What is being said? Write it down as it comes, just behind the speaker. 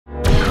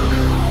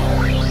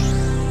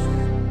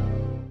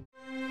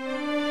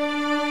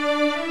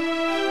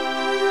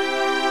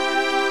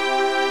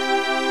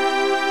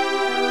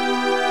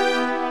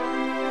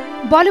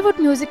Bollywood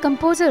music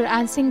composer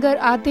and singer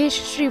Aadesh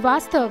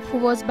Shrivastava, who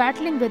was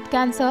battling with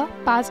cancer,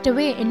 passed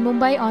away in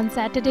Mumbai on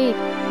Saturday.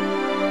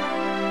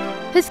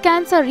 His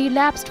cancer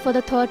relapsed for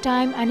the third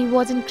time and he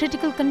was in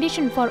critical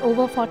condition for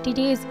over 40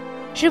 days.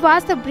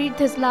 Shrivastava breathed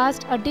his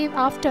last a day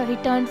after he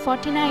turned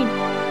 49.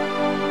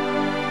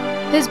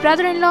 His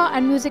brother-in-law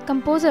and music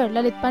composer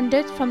Lalit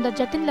Pandit from the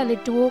Jatin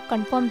Lalit duo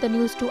confirmed the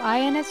news to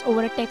INS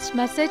over a text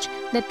message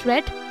that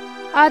read,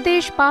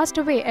 "Aadesh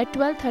passed away at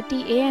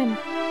 12:30 a.m.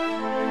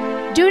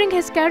 During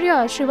his career,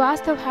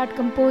 Shrivastava had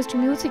composed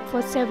music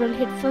for several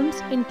hit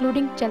films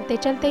including Chalte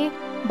Chalte,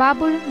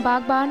 Babul,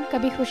 Bagban,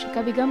 Kabhi Khushi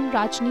Kabhi Gum,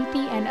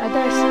 Rajniti and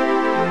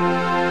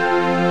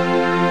others.